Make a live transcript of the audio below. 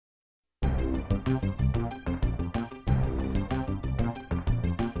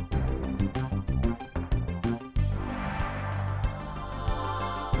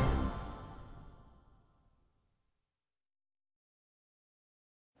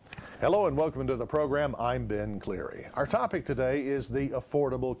Hello and welcome to the program. I'm Ben Cleary. Our topic today is the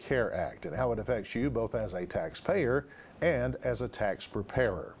Affordable Care Act and how it affects you both as a taxpayer and as a tax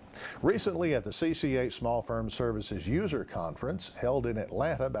preparer. Recently at the CCH Small Firm Services User Conference held in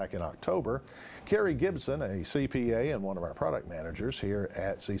Atlanta back in October, Kerri Gibson, a CPA and one of our product managers here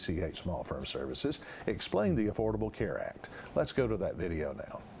at CCH Small Firm Services, explained the Affordable Care Act. Let's go to that video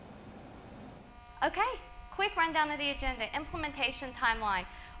now. Okay, quick rundown of the agenda. Implementation timeline.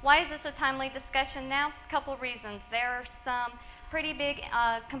 Why is this a timely discussion now? A couple reasons. There are some pretty big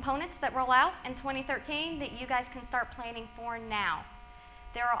components that roll out in 2013 that you guys can start planning for now.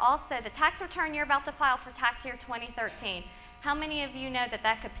 There are also the tax return you're about to file for tax year 2013. How many of you know that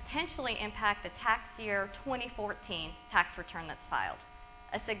that could potentially impact the tax year 2014 tax return that's filed?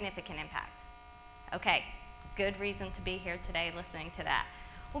 A significant impact. Okay, good reason to be here today listening to that.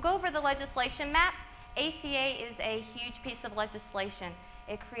 We'll go over the legislation map. ACA is a huge piece of legislation.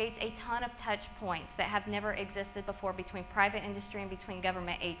 It creates a ton of touch points that have never existed before between private industry and between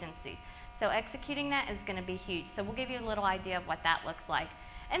government agencies. So executing that is going to be huge. So we'll give you a little idea of what that looks like.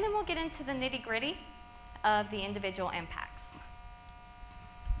 And then we'll get into the nitty-gritty of the individual impacts.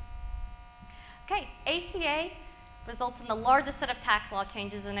 Okay, ACA results in the largest set of tax law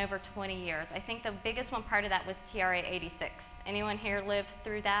changes in over 20 years. I think the biggest one part of that was TRA 86. Anyone here lived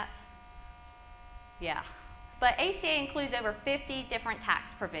through that? Yeah. But ACA includes over 50 different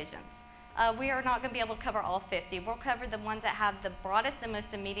tax provisions. We are not going to be able to cover all 50. We'll cover the ones that have the broadest and most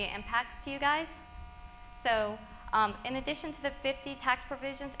immediate impacts to you guys. So in addition to the 50 tax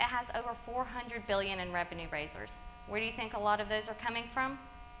provisions, it has over $400 billion in revenue raisers. Where do you think a lot of those are coming from?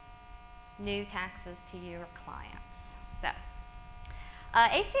 New taxes to your clients. So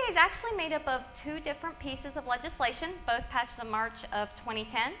ACA is actually made up of two different pieces of legislation, both passed in March of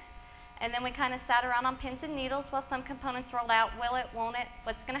 2010. And then we kind of sat around on pins and needles while some components rolled out. Will it, won't it,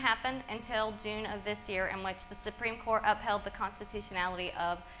 what's going to happen until June of this year, in which the Supreme Court upheld the constitutionality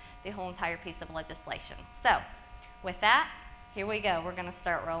of the whole entire piece of legislation. So with that, here we go. We're going to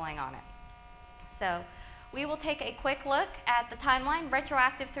start rolling on it. So we will take a quick look at the timeline,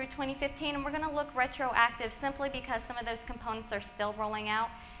 retroactive through 2015, and we're going to look retroactive simply because some of those components are still rolling out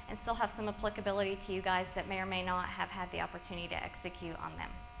and still have some applicability to you guys that may or may not have had the opportunity to execute on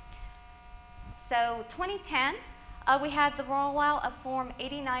them. So 2010, we had the rollout of Form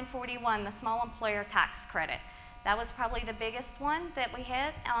 8941, the small employer tax credit. That was probably the biggest one that we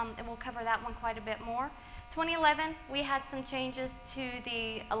hit, and we'll cover that one quite a bit more. 2011, we had some changes to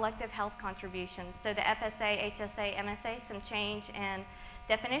the elective health contributions. So the FSA, HSA, MSA, some change in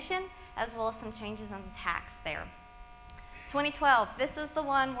definition, as well as some changes in the tax there. 2012, this is the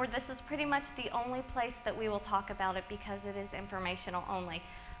one where this is pretty much the only place that we will talk about it because it is informational only.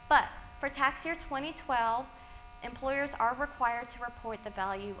 But for tax year 2012, employers are required to report the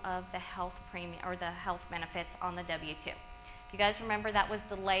value of the health premium or the health benefits on the W-2. If you guys remember, that was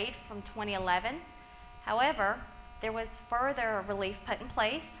delayed from 2011. However, there was further relief put in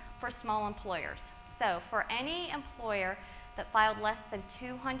place for small employers. So for any employer that filed less than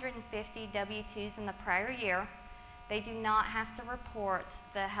 250 W-2s in the prior year, they do not have to report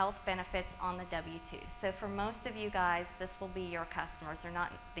the health benefits on the W-2. So for most of you guys, this will be your customers.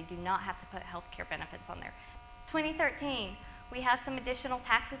 They do not have to put health care benefits on there. 2013, we have some additional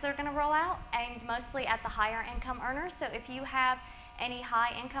taxes that are going to roll out, aimed mostly at the higher income earners. So if you have any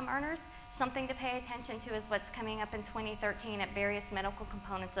high income earners, something to pay attention to is what's coming up in 2013 at various medical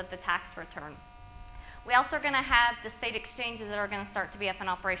components of the tax return. We also are going to have the state exchanges that are going to start to be up and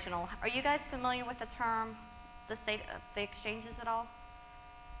operational. Are you guys familiar with the terms, the exchanges at all?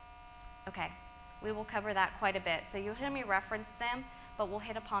 Okay, we will cover that quite a bit. So you'll hear me reference them, but we'll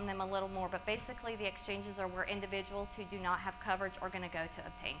hit upon them a little more. But basically, the exchanges are where individuals who do not have coverage are going to go to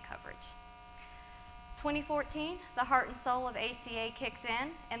obtain coverage. 2014, the heart and soul of ACA kicks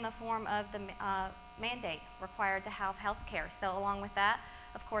in the form of the mandate required to have health care. So along with that,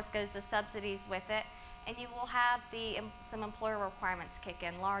 of course, goes the subsidies with it. And you will have some employer requirements kick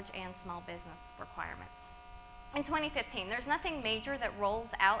in, large and small business requirements. In 2015, there's nothing major that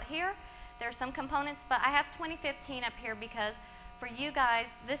rolls out here. There are some components, but I have 2015 up here because for you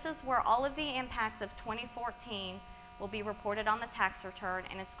guys, this is where all of the impacts of 2014 will be reported on the tax return,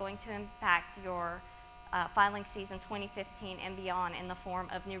 and it's going to impact your filing season 2015 and beyond in the form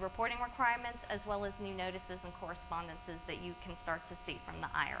of new reporting requirements as well as new notices and correspondences that you can start to see from the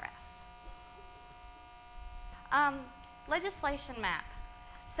IRS. Legislation map.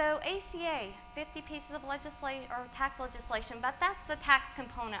 So ACA, 50 pieces of legislation or tax legislation, but that's the tax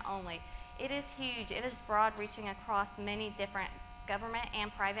component only. It is huge. It is broad, reaching across many different government and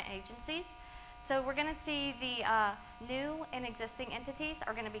private agencies. So we're going to see the new and existing entities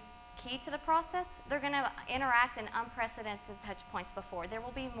are going to be key to the process. They're going to interact in unprecedented touch points before. There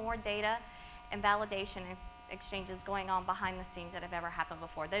will be more data and validation exchanges going on behind the scenes that have ever happened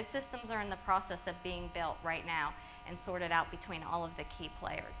before. Those systems are in the process of being built right now and sorted out between all of the key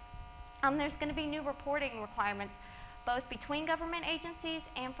players. There's going to be new reporting requirements both between government agencies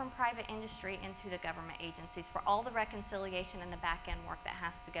and from private industry into the government agencies for all the reconciliation and the back-end work that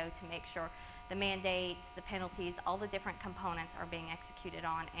has to go to make sure the mandates, the penalties, all the different components are being executed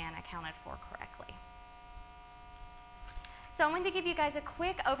on and accounted for correctly. So I'm going to give you guys a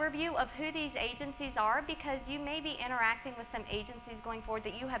quick overview of who these agencies are, because you may be interacting with some agencies going forward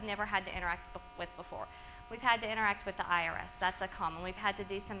that you have never had to interact with before. We've had to interact with the IRS. That's a common. We've had to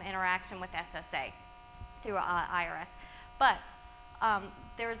do some interaction with SSA through IRS. But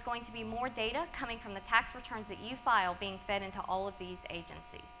there is going to be more data coming from the tax returns that you file being fed into all of these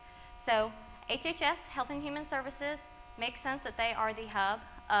agencies. So HHS, Health and Human Services, makes sense that they are the hub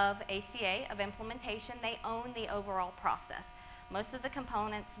of ACA, of implementation. They own the overall process. Most of the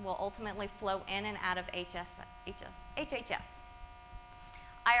components will ultimately flow in and out of HHS.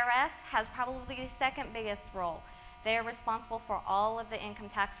 IRS has probably the second biggest role. They are responsible for all of the income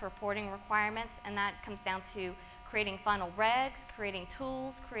tax reporting requirements, and that comes down to creating final regs, creating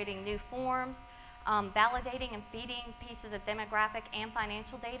tools, creating new forms, validating and feeding pieces of demographic and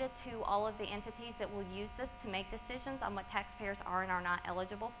financial data to all of the entities that will use this to make decisions on what taxpayers are and are not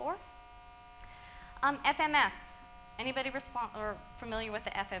eligible for. FMS. Anybody familiar with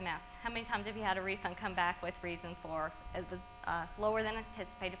the FMS? How many times have you had a refund come back with reason for it was lower than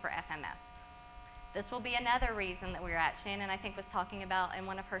anticipated for FMS? This will be another reason that we're at. Shannon, I think, was talking about in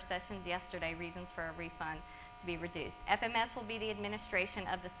one of her sessions yesterday, reasons for a refund to be reduced. FMS will be the administration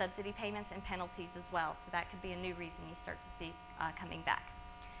of the subsidy payments and penalties as well, so that could be a new reason you start to see coming back.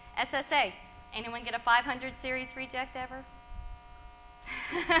 SSA, anyone get a 500 series reject ever?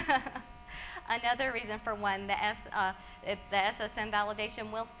 Another reason for one, the SSN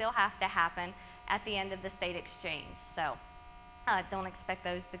validation will still have to happen at the end of the state exchange, so don't expect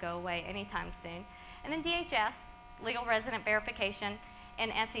those to go away anytime soon. And then DHS, legal resident verification,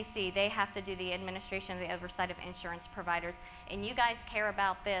 and SEC, they have to do the administration of the oversight of insurance providers. And you guys care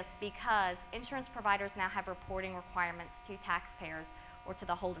about this because insurance providers now have reporting requirements to taxpayers or to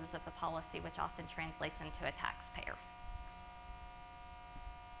the holders of the policy, which often translates into a taxpayer.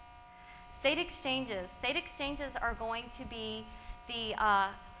 State exchanges. State exchanges are going to be the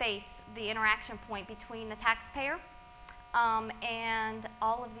the interaction point between the taxpayer and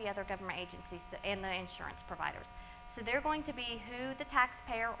all of the other government agencies and the insurance providers. So they're going to be who the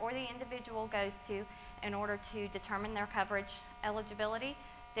taxpayer or the individual goes to in order to determine their coverage eligibility,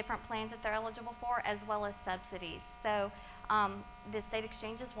 different plans that they're eligible for, as well as subsidies. So the state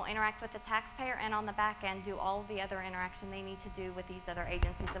exchanges will interact with the taxpayer and on the back end do all the other interaction they need to do with these other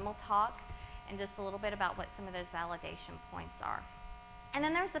agencies. And we'll talk in just a little bit about what some of those validation points are. And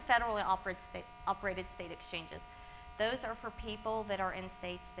then there's the federally operated state exchanges. Those are for people that are in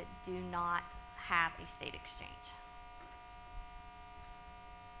states that do not have a state exchange.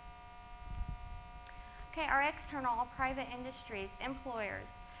 Okay, our external, all private industries,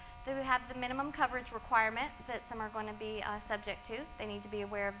 employers, they have the minimum coverage requirement that some are going to be subject to. They need to be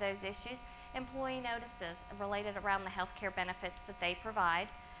aware of those issues. Employee notices related around the health care benefits that they provide.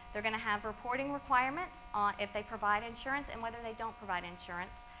 They're going to have reporting requirements on if they provide insurance and whether they don't provide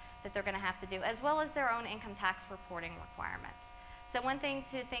insurance that they're going to have to do, as well as their own income tax reporting requirements. So one thing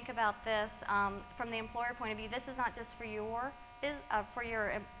to think about this from the employer point of view, this is not just for your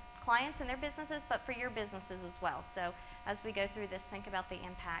clients and their businesses, but for your businesses as well. So as we go through this, think about the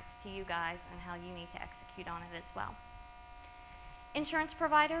impact to you guys and how you need to execute on it as well. Insurance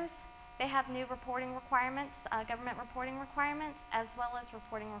providers, they have new reporting requirements, government reporting requirements, as well as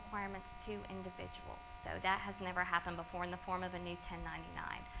reporting requirements to individuals. So that has never happened before in the form of a new 1099.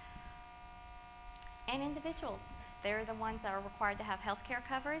 And individuals, they're the ones that are required to have health care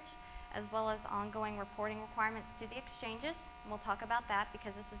coverage, as well as ongoing reporting requirements to the exchanges. And we'll talk about that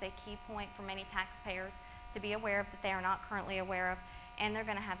because this is a key point for many taxpayers to be aware of that they are not currently aware of, and they're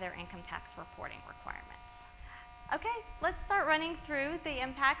going to have their income tax reporting requirements. Okay, let's start running through the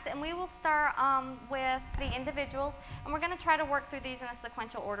impacts, and we will start with the individuals, and we're going to try to work through these in a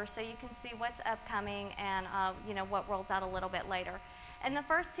sequential order so you can see what's upcoming and what rolls out a little bit later. And the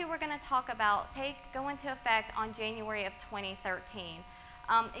first two we're going to talk about go into effect on January of 2013.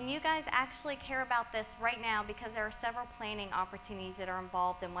 And you guys actually care about this right now because there are several planning opportunities that are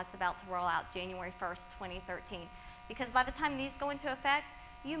involved in what's about to roll out January 1st, 2013. Because by the time these go into effect,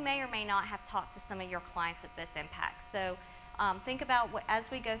 you may or may not have talked to some of your clients at this impact. So think about, as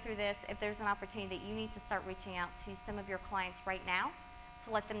we go through this, if there's an opportunity that you need to start reaching out to some of your clients right now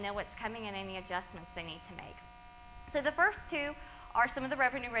to let them know what's coming and any adjustments they need to make. So the first two are some of the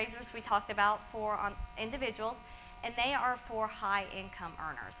revenue raisers we talked about for individuals, and they are for high income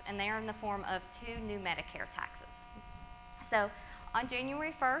earners, and they are in the form of 2 new Medicare taxes. So on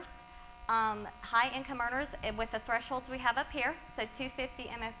January 1st, high income earners with the thresholds we have up here, so 250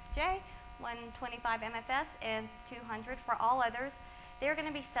 MFJ, 125 MFS, and 200 for all others, they're going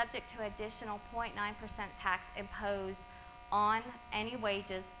to be subject to additional 0.9% tax imposed on any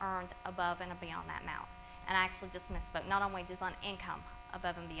wages earned above and beyond that amount. And I actually just misspoke, not on wages, on income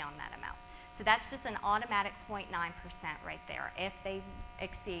above and beyond that amount. So that's just an automatic 0.9% right there if they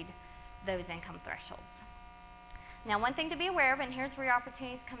exceed those income thresholds. Now, one thing to be aware of, and here's where your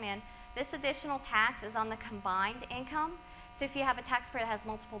opportunities come in, this additional tax is on the combined income. So if you have a taxpayer that has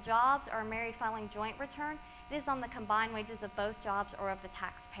multiple jobs or a married filing joint return, it is on the combined wages of both jobs or of the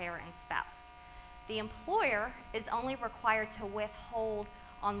taxpayer and spouse. The employer is only required to withhold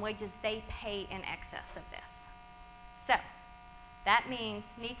on wages they pay in excess of this. So that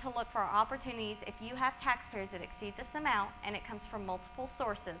means need to look for opportunities. If you have taxpayers that exceed this amount and it comes from multiple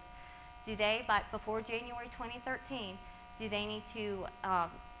sources, do they, before January 2013, do they need to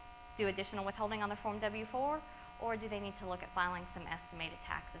do additional withholding on the Form W-4, or do they need to look at filing some estimated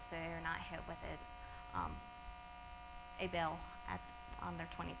taxes so they're not hit with a bill on their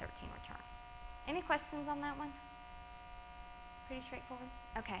 2013 return? Any questions on that one? Pretty straightforward?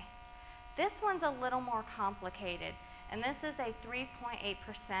 Okay. This one's a little more complicated, and this is a 3.8%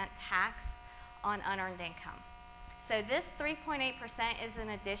 tax on unearned income. So this 3.8% is in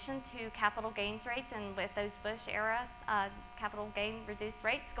addition to capital gains rates, and with those Bush era capital gain reduced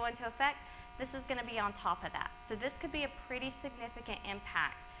rates go into effect, this is going to be on top of that. So this could be a pretty significant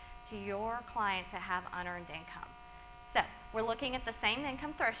impact to your clients that have unearned income. So we're looking at the same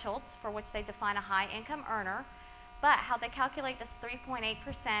income thresholds for which they define a high income earner, but how they calculate this 3.8%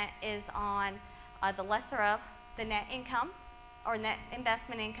 is on the lesser of the net income or net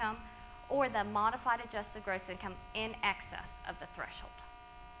investment income, or the modified adjusted gross income in excess of the threshold.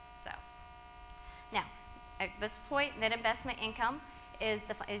 So now, at this point, net investment income is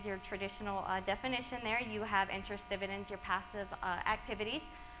your traditional definition there. You have interest, dividends, your passive activities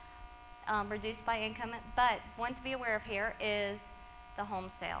reduced by income. But one to be aware of here is the home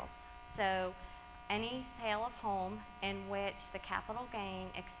sales. So any sale of home in which the capital gain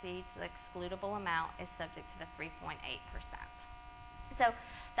exceeds the excludable amount is subject to the 3.8%. So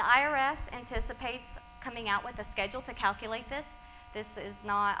the IRS anticipates coming out with a schedule to calculate this. This is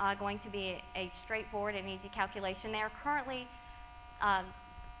not going to be a straightforward and easy calculation. They are currently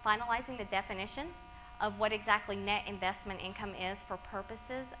finalizing the definition of what exactly net investment income is for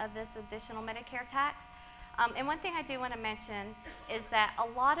purposes of this additional Medicare tax. And one thing I do want to mention is that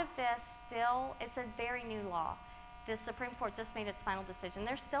a lot of this still, it's a very new law. The Supreme Court just made its final decision.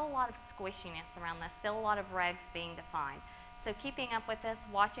 There's still a lot of squishiness around this, still a lot of regs being defined. So keeping up with this,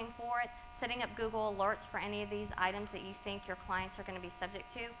 watching for it, setting up Google alerts for any of these items that you think your clients are going to be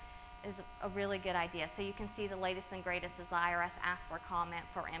subject to is a really good idea. So you can see the latest and greatest as the IRS asks for comment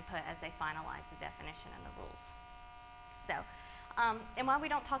for input as they finalize the definition and the rules. So, and while we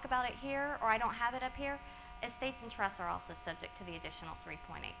don't talk about it here, or I don't have it up here, estates and trusts are also subject to the additional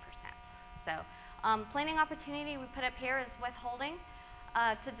 3.8%. So planning opportunity we put up here is withholding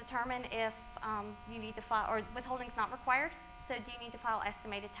to determine if you need to file, or withholding is not required. So do you need to file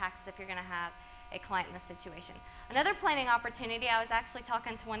estimated taxes if you're going to have a client in this situation? Another planning opportunity, I was actually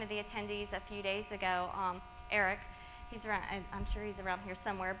talking to one of the attendees a few days ago, Eric. He's around, I'm sure he's around here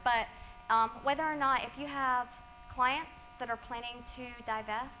somewhere. But whether or not, if you have clients that are planning to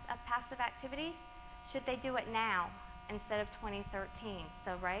divest of passive activities, should they do it now instead of 2013?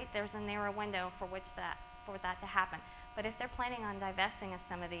 So, right, there's a narrow window for that to happen. But if they're planning on divesting of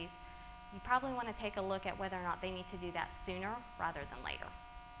some of these, you probably want to take a look at whether or not they need to do that sooner rather than later.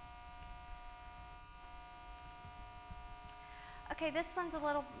 Okay, this one's a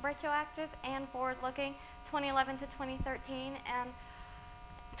little retroactive and forward-looking, 2011 to 2013. And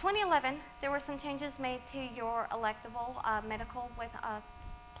 2011, there were some changes made to your electable medical with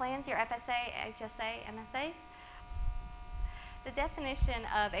plans, your FSA, HSA, MSAs. The definition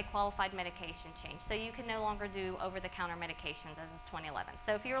of a qualified medication changed, so you can no longer do over-the-counter medications as of 2011.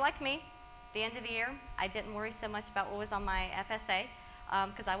 So if you were like me, at the end of the year, I didn't worry so much about what was on my FSA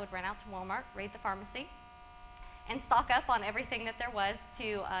because I would run out to Walmart, raid the pharmacy, and stock up on everything that there was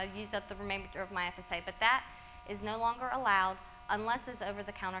to use up the remainder of my FSA. But that is no longer allowed unless those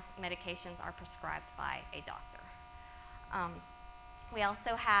over-the-counter medications are prescribed by a doctor. We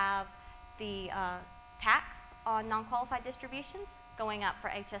also have the tax on non-qualified distributions, going up for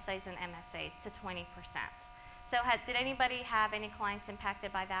HSAs and MSAs to 20%. So did anybody have any clients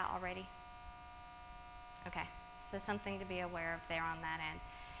impacted by that already? Okay, so something to be aware of there on that end.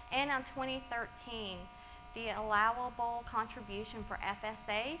 And on 2013, the allowable contribution for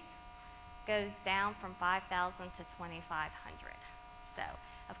FSAs goes down from $5,000 to $2,500. So,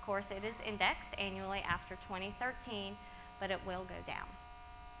 of course, it is indexed annually after 2013, but it will go down.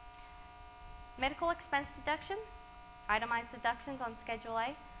 Medical expense deduction, itemized deductions on Schedule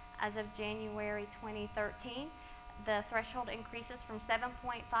A. As of January 2013, the threshold increases from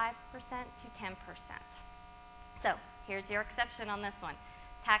 7.5% to 10%. So, here's your exception on this one.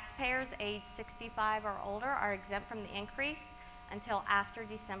 Taxpayers age 65 or older are exempt from the increase until after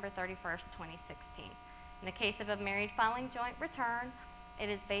December 31st, 2016. In the case of a married filing joint return, it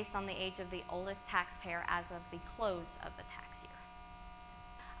is based on the age of the oldest taxpayer as of the close of the tax year.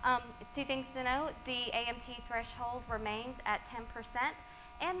 Two things to note, the AMT threshold remains at 10%,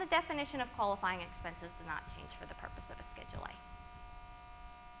 and the definition of qualifying expenses did not change for the purpose of a Schedule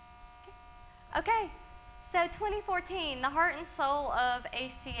A. Okay. So 2014, the heart and soul of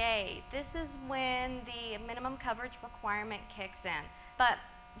ACA. This is when the minimum coverage requirement kicks in. But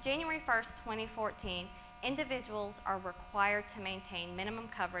January 1st, 2014, individuals are required to maintain minimum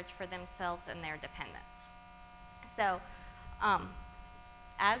coverage for themselves and their dependents. So,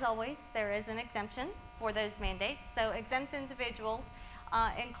 as always, there is an exemption for those mandates. So exempt individuals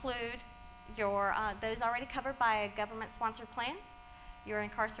include those already covered by a government-sponsored plan, your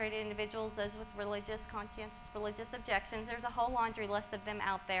incarcerated individuals, those with conscientious religious objections. There's a whole laundry list of them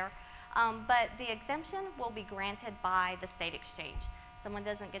out there. But the exemption will be granted by the state exchange. Someone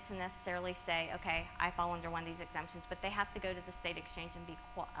doesn't get to necessarily say, okay, I fall under one of these exemptions, but they have to go to the state exchange and be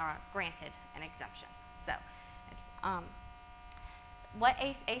granted an exemption. So, what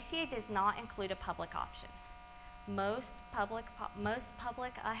ACA does not include a public option. Most public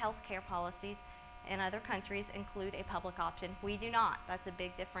health care policies in other countries include a public option. We do not. That's a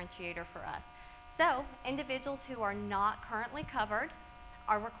big differentiator for us. So, individuals who are not currently covered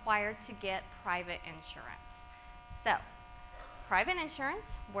are required to get private insurance. So, private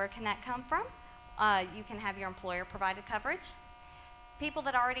insurance, where can that come from? You can have your employer provided coverage. People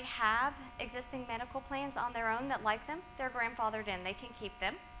that already have existing medical plans on their own that like them, they're grandfathered in, they can keep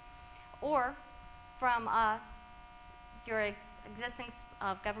them. Or from your existing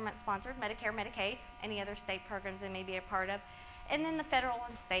government-sponsored Medicare, Medicaid, any other state programs they may be a part of, and then the federal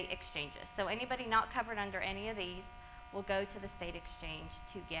and state exchanges. So anybody not covered under any of these will go to the state exchange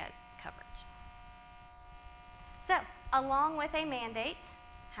to get coverage. So, along with a mandate,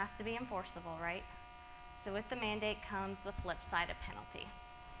 has to be enforceable, right? So with the mandate comes the flip side of penalty.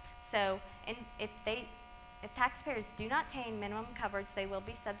 So if taxpayers do not obtain minimum coverage, they will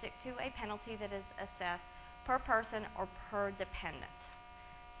be subject to a penalty that is assessed per person or per dependent.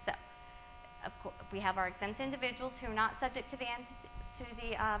 So, of course, we have our exempt individuals who are not subject to the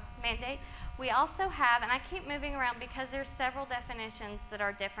mandate. We also have, and I keep moving around because there's several definitions that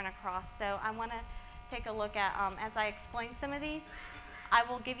are different across, so I want to take a look at, as I explain some of these, I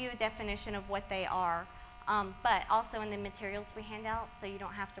will give you a definition of what they are, but also in the materials we hand out, so you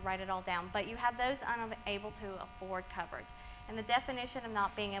don't have to write it all down. But you have those unable to afford coverage. And the definition of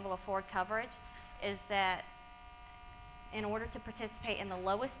not being able to afford coverage is that in order to participate in the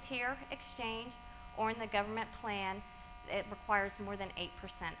lowest tier exchange or in the government plan, it requires more than 8%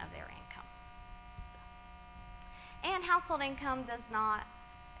 of their income. So. And household income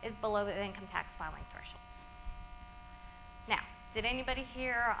is below the income tax filing thresholds. Now, did anybody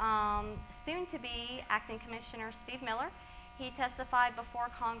hear soon-to-be Acting Commissioner Steve Miller? He testified before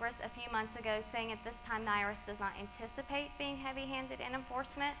Congress a few months ago saying at this time the IRS does not anticipate being heavy-handed in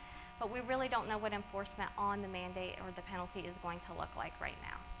enforcement, but we really don't know what enforcement on the mandate or the penalty is going to look like right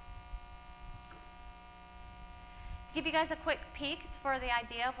now. To give you guys a quick peek for the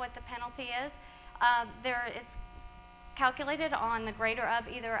idea of what the penalty is, it's calculated on the greater of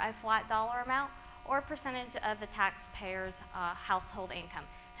either a flat dollar amount or a percentage of the taxpayer's household income.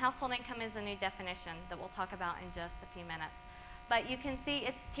 Household income is a new definition that we'll talk about in just a few minutes. But you can see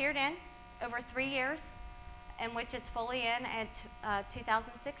it's tiered in over 3 years, in which it's fully in at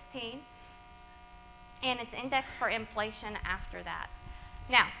 2016, and it's indexed for inflation after that.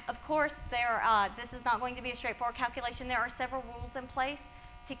 Now, of course, this is not going to be a straightforward calculation. There are several rules in place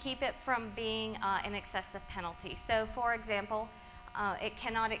to keep it from being an excessive penalty. So, for example, it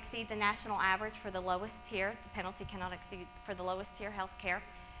cannot exceed the national average for the lowest tier. The penalty cannot exceed, for the lowest tier health care,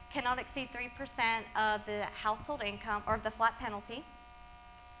 cannot exceed 3% of the household income, or the flat penalty.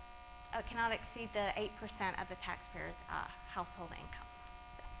 Cannot exceed the 8% of the taxpayer's household income.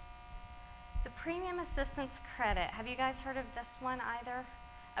 So. The premium assistance credit, have you guys heard of this one either?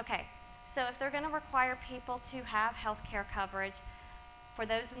 Okay, so if they're going to require people to have health care coverage, for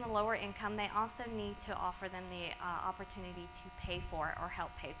those in the lower income, they also need to offer them the opportunity to pay for it or help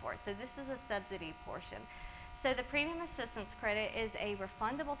pay for it. So this is a subsidy portion. So the premium assistance credit is a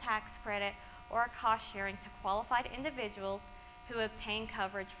refundable tax credit or a cost sharing to qualified individuals who obtain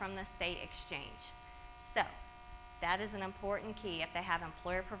coverage from the state exchange. So that is an important key. If they have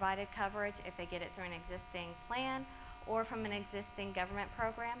employer-provided coverage, if they get it through an existing plan or from an existing government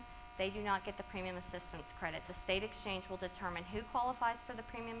program, they do not get the premium assistance credit. The state exchange will determine who qualifies for the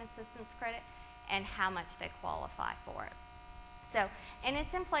premium assistance credit and how much they qualify for it. So, and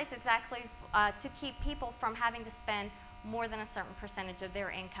it's in place exactly to keep people from having to spend more than a certain percentage of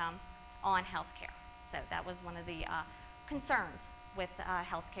their income on health care. So that was one of the concerns with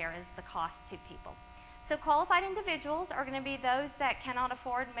health care, is the cost to people. So qualified individuals are going to be those that cannot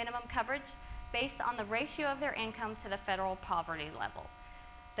afford minimum coverage based on the ratio of their income to the federal poverty level.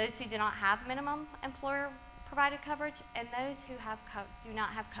 Those who do not have minimum employer-provided coverage, and those who do not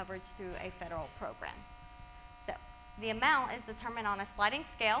have coverage through a federal program. So the amount is determined on a sliding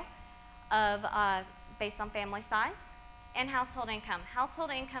scale of based on family size and household income.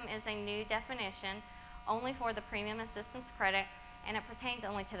 Household income is a new definition only for the premium assistance credit, and it pertains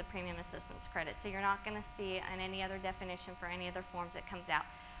only to the premium assistance credit. So you're not going to see in any other definition for any other forms that comes out.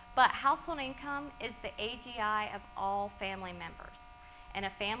 But household income is the AGI of all family members. And a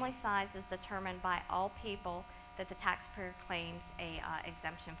family size is determined by all people that the taxpayer claims a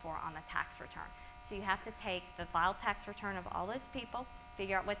exemption for on the tax return. So you have to take the filed tax return of all those people,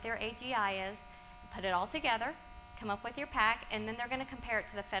 figure out what their AGI is, put it all together, come up with your pack, and then they're going to compare it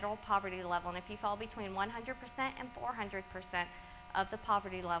to the federal poverty level. And if you fall between 100% and 400% of the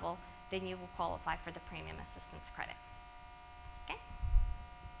poverty level, then you will qualify for the premium assistance credit. Okay?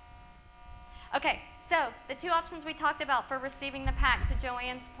 Okay, so the two options we talked about for receiving the pack, to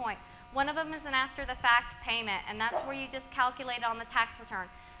Joanne's point, one of them is an after-the-fact payment, and that's where you just calculate it on the tax return.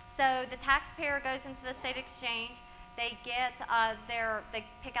 So the taxpayer goes into the state exchange, they get they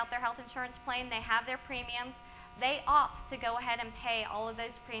pick out their health insurance plan, they have their premiums, they opt to go ahead and pay all of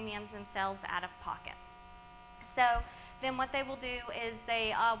those premiums themselves out of pocket. So then what they will do is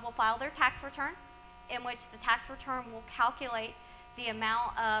they will file their tax return, in which the tax return will calculate the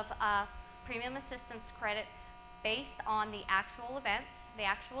amount of premium assistance credit based on the actual events, the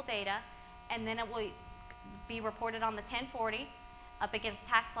actual data, and then it will be reported on the 1040 up against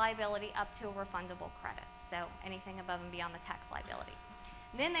tax liability up to a refundable credit. So anything above and beyond the tax liability.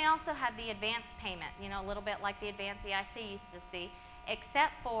 Then they also have the advance payment, you know, a little bit like the advance EIC used to see,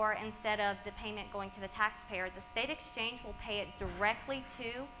 except for instead of the payment going to the taxpayer, the state exchange will pay it directly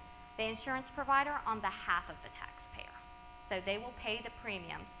to the insurance provider on behalf of the taxpayer. So they will pay the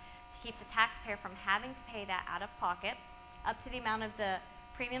premiums to keep the taxpayer from having to pay that out of pocket up to the amount of the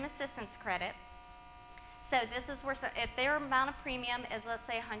premium assistance credit. So this is where, if their amount of premium is, let's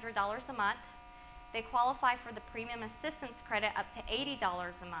say, $100 a month, they qualify for the premium assistance credit up to $80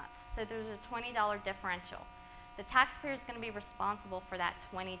 a month. So there's a $20 differential. The taxpayer is going to be responsible for that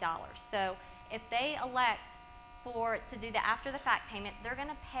 $20. So if they elect to do the after-the-fact payment, they're going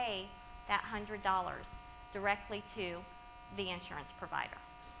to pay that $100 directly to the insurance provider.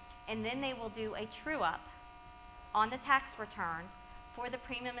 And then they will do a true-up on the tax return for the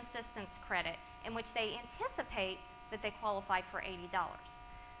premium assistance credit, in which they anticipate that they qualified for $80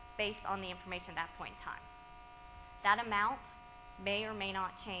 based on the information at that point in time. That amount may or may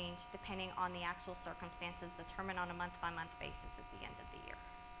not change depending on the actual circumstances determined on a month-by-month basis at the end of the year.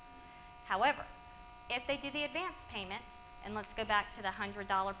 However, if they do the advance payment, and let's go back to the $100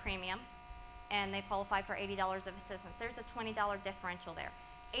 premium, and they qualify for $80 of assistance, there's a $20 differential there.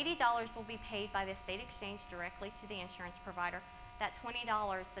 $80 will be paid by the state exchange directly to the insurance provider. That $20,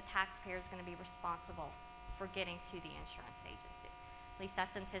 the taxpayer is going to be responsible for getting to the insurance agency. At least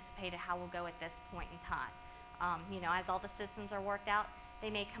that's anticipated how we'll go at this point in time. You know, as all the systems are worked out, they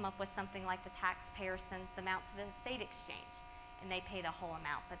may come up with something like the taxpayer sends them out to the state exchange and they pay the whole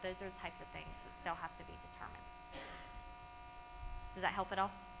amount, but those are the types of things that still have to be determined. Does that help at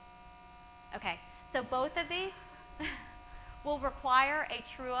all? Okay, so both of these will require a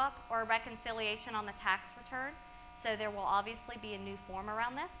true-up or a reconciliation on the tax return, so there will obviously be a new form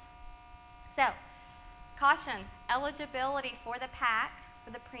around this. So, caution, eligibility for the PAC, for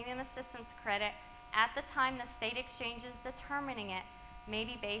the premium assistance credit, at the time the state exchange is determining it, may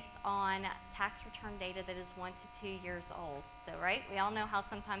be based on tax return data that is 1 to 2 years old. So, right, we all know how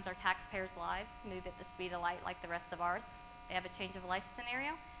sometimes our taxpayers' lives move at the speed of light like the rest of ours. They have a change of life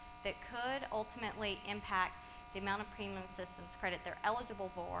scenario that could ultimately impact the amount of premium assistance credit they're eligible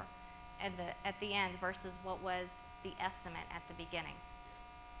for at the end versus what was the estimate at the beginning.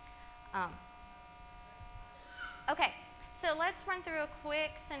 Okay, so let's run through a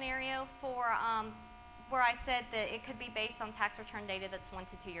quick scenario for where I said that it could be based on tax return data that's 1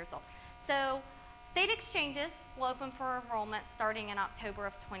 to 2 years old. So state exchanges will open for enrollment starting in October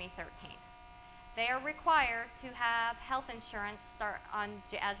of 2013. They are required to have health insurance start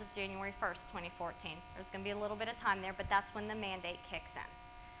as of January 1st, 2014. There's going to be a little bit of time there, but that's when the mandate kicks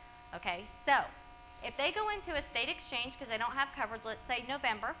in. Okay, so if they go into a state exchange because they don't have coverage, let's say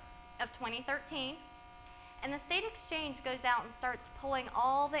November of 2013, and the state exchange goes out and starts pulling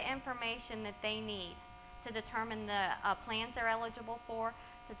all the information that they need to determine the plans they're eligible for,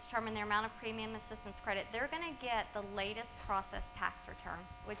 to determine their amount of premium assistance credit, they're going to get the latest processed tax return,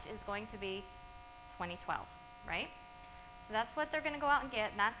 which is going to be 2012, right? So that's what they're going to go out and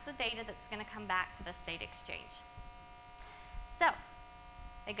get, and that's the data that's going to come back to the state exchange. So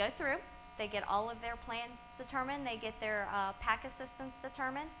they go through, they get all of their plan determined, they get their PAC assistance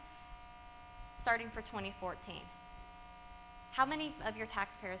determined, starting for 2014. How many of your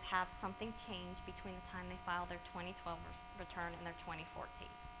taxpayers have something change between the time they file their 2012 return and their 2014,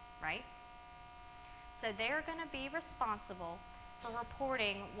 right? So they're going to be responsible for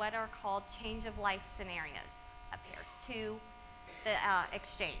reporting what are called change of life scenarios up here to the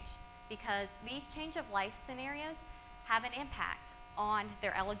exchange, because these change of life scenarios have an impact on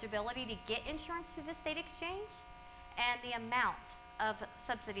their eligibility to get insurance through the state exchange and the amount of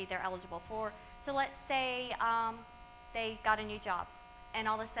subsidy they're eligible for. So let's say they got a new job and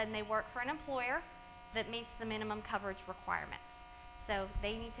all of a sudden they work for an employer that meets the minimum coverage requirements. So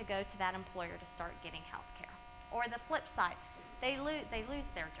they need to go to that employer to start getting health care. Or the flip side, they lose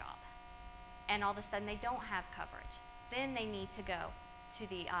their job and all of a sudden they don't have coverage. Then they need to go to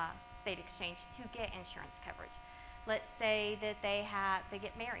the state exchange to get insurance coverage. Let's say that they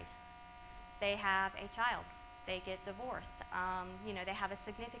get married, they have a child, they get divorced, you know, they have a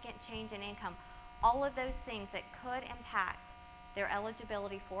significant change in income. All of those things that could impact their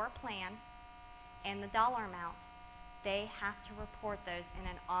eligibility for a plan and the dollar amount, they have to report those in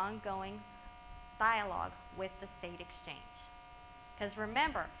an ongoing dialogue with the state exchange. Because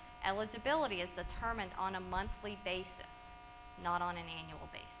remember, eligibility is determined on a monthly basis, not on an annual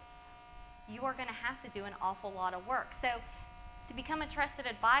basis. You are going to have to do an awful lot of work. So to become a trusted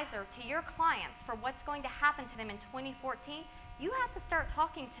advisor to your clients for what's going to happen to them in 2014, you have to start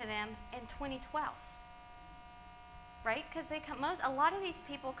talking to them in 2012, right? Because a lot of these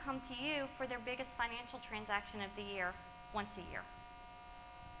people come to you for their biggest financial transaction of the year once a year,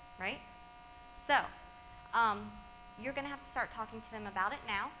 right? So you're going to have to start talking to them about it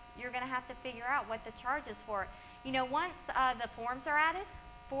now. You're going to have to figure out what the charge is for it. You know, once the forms are added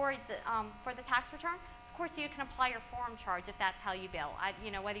for the tax return, of course you can apply your form charge if that's how you bill.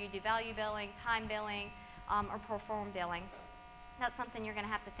 You know, whether you do value billing, time billing, or pro forma billing. That's something you're going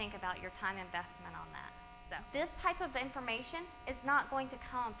to have to think about your time investment on that. So this type of information is not going to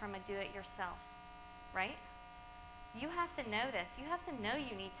come from a do-it-yourself, right? You have to know this. You have to know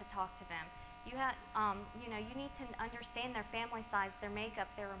you need to talk to them. You have, you know, you need to understand their family size, their makeup,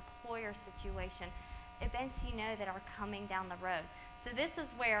 their employer situation, events you know that are coming down the road. So this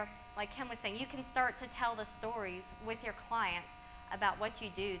is where, like Kim was saying, you can start to tell the stories with your clients about what you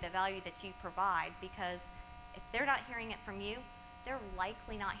do, the value that you provide, because if they're not hearing it from you, they're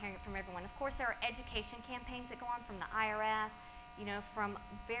likely not hearing it from everyone. Of course, there are education campaigns that go on from the IRS, you know, from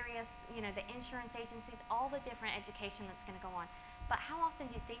various, you know, the insurance agencies, all the different education that's going to go on. But how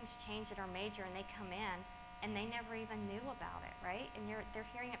often do things change that are major and they come in and they never even knew about it, right? And they're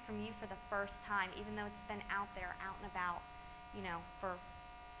hearing it from you for the first time, even though it's been out there, out and about, you know, for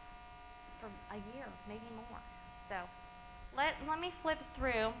a year, maybe more. So let me flip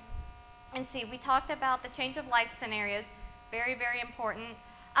through and see. We talked about the change of life scenarios. Very, very important.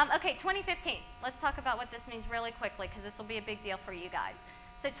 Okay, 2015. Let's talk about what this means really quickly because this will be a big deal for you guys.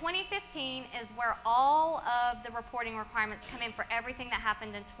 So 2015 is where all of the reporting requirements come in for everything that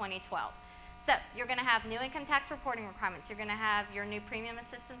happened in 2012. So you're going to have new income tax reporting requirements. You're going to have your new premium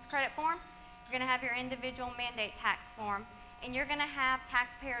assistance credit form. You're going to have your individual mandate tax form. And you're going to have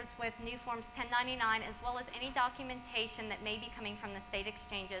taxpayers with new forms 1099 as well as any documentation that may be coming from the state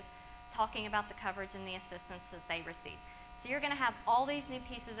exchanges talking about the coverage and the assistance that they receive. So you're going to have all these new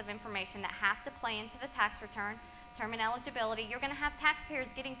pieces of information that have to play into the tax return, determine eligibility. You're going to have taxpayers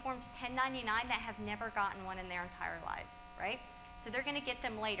getting forms 1099 that have never gotten one in their entire lives, right? So they're going to get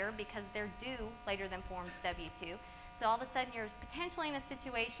them later because they're due later than forms W-2. So all of a sudden you're potentially in a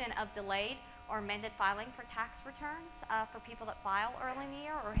situation of delayed or amended filing for tax returns for people that file early in the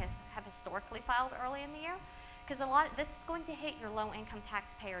year or have historically filed early in the year. because this is going to hit your low-income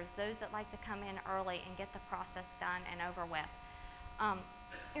taxpayers, those that like to come in early and get the process done and over with.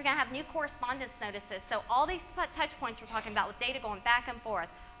 You're going to have new correspondence notices. So all these touch points we're talking about with data going back and forth,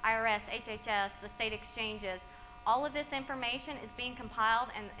 IRS, HHS, the state exchanges, all of this information is being compiled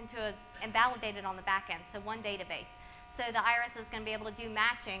and validated on the back end, so one database. So the IRS is going to be able to do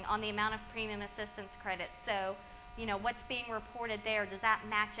matching on the amount of premium assistance credits. So, you know, what's being reported there, does that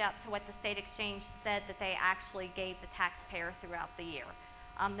match up to what the state exchange said that they actually gave the taxpayer throughout the year?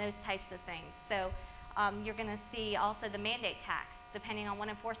 Those types of things. So you're going to see also the mandate tax, depending on what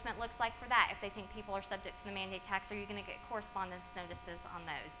enforcement looks like for that. If they think people are subject to the mandate tax, are you going to get correspondence notices on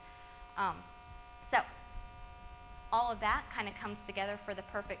those? So all of that kind of comes together for the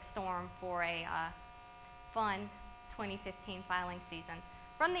perfect storm for a fun 2015 filing season.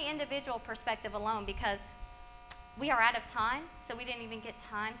 From the individual perspective alone, because we are out of time, so we didn't even get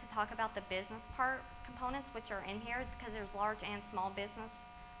time to talk about the business part components, which are in here, because there's large and small business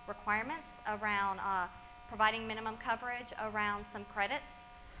requirements around providing minimum coverage, around some credits.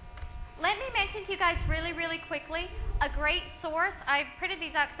 Let me mention to you guys really, really quickly, a great source. I printed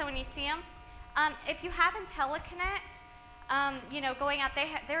these out so when you see them, if you have IntelliConnect, you know, going out there,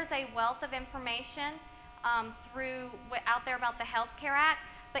 there's a wealth of information out there about the Health Care Act.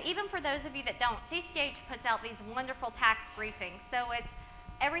 But even for those of you that don't, CCH puts out these wonderful tax briefings. So it's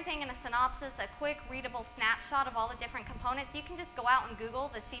everything in a synopsis, a quick readable snapshot of all the different components. You can just go out and Google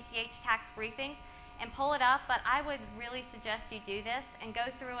the CCH tax briefings and pull it up, but I would really suggest you do this and go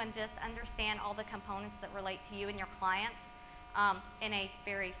through and just understand all the components that relate to you and your clients in a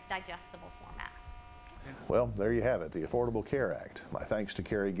very digestible format. Well, there you have it, the Affordable Care Act. My thanks to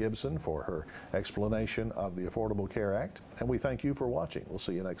Kerri Gibson for her explanation of the Affordable Care Act, and we thank you for watching. We'll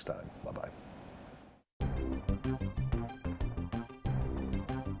see you next time. Bye-bye.